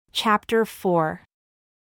Chapter 4.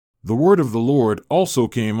 The word of the Lord also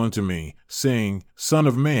came unto me, saying, Son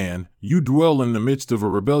of man, you dwell in the midst of a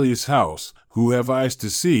rebellious house, who have eyes to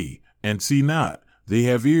see, and see not, they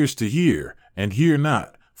have ears to hear, and hear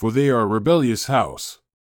not, for they are a rebellious house.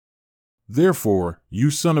 Therefore,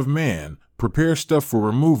 you son of man, prepare stuff for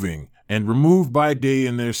removing, and remove by day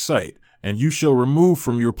in their sight, and you shall remove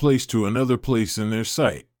from your place to another place in their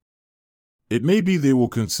sight. It may be they will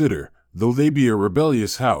consider, though they be a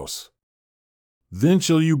rebellious house. Then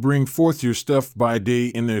shall you bring forth your stuff by day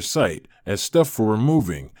in their sight, as stuff for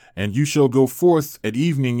removing, and you shall go forth at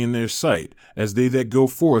evening in their sight, as they that go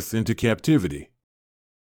forth into captivity.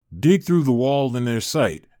 Dig through the wall in their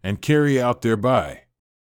sight, and carry out thereby.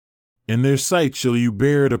 In their sight shall you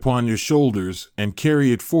bear it upon your shoulders, and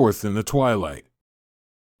carry it forth in the twilight.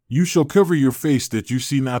 You shall cover your face that you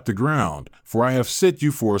see not the ground, for I have set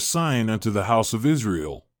you for a sign unto the house of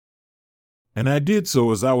Israel. And I did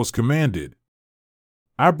so as I was commanded.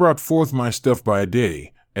 I brought forth my stuff by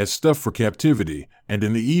day, as stuff for captivity, and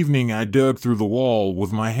in the evening I dug through the wall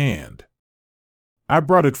with my hand. I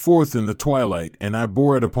brought it forth in the twilight, and I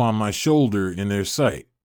bore it upon my shoulder in their sight.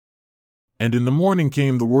 And in the morning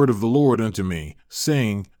came the word of the Lord unto me,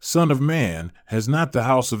 saying, Son of man, has not the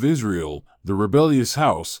house of Israel, the rebellious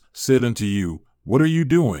house, said unto you, What are you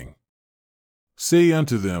doing? Say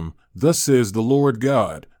unto them, Thus says the Lord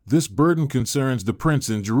God, This burden concerns the prince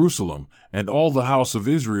in Jerusalem, and all the house of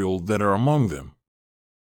Israel that are among them.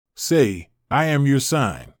 Say, I am your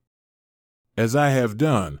sign. As I have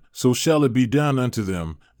done, so shall it be done unto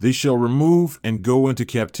them, they shall remove and go into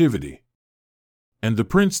captivity. And the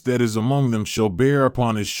prince that is among them shall bear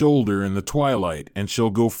upon his shoulder in the twilight, and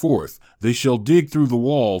shall go forth, they shall dig through the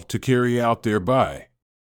wall to carry out thereby.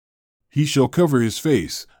 He shall cover his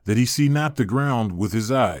face, that he see not the ground with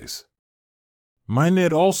his eyes. My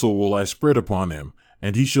net also will I spread upon him,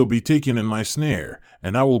 and he shall be taken in my snare,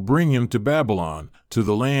 and I will bring him to Babylon, to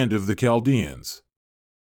the land of the Chaldeans.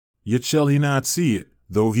 Yet shall he not see it,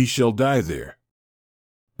 though he shall die there.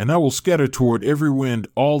 And I will scatter toward every wind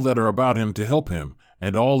all that are about him to help him,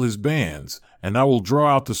 and all his bands, and I will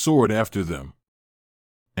draw out the sword after them.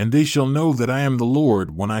 And they shall know that I am the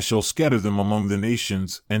Lord when I shall scatter them among the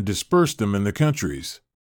nations, and disperse them in the countries.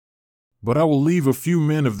 But I will leave a few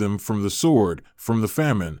men of them from the sword, from the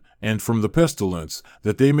famine, and from the pestilence,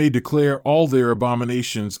 that they may declare all their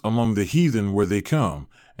abominations among the heathen where they come,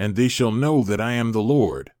 and they shall know that I am the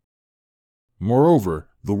Lord. Moreover,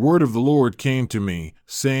 the word of the Lord came to me,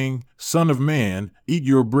 saying, Son of man, eat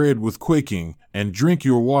your bread with quaking, and drink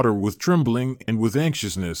your water with trembling and with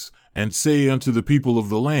anxiousness, and say unto the people of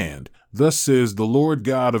the land, Thus says the Lord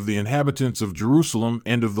God of the inhabitants of Jerusalem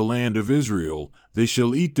and of the land of Israel, They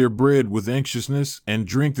shall eat their bread with anxiousness, and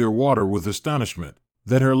drink their water with astonishment,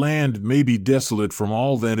 that her land may be desolate from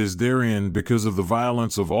all that is therein because of the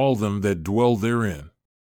violence of all them that dwell therein.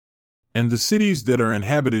 And the cities that are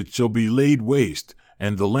inhabited shall be laid waste,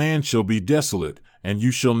 and the land shall be desolate, and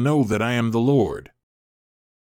you shall know that I am the Lord.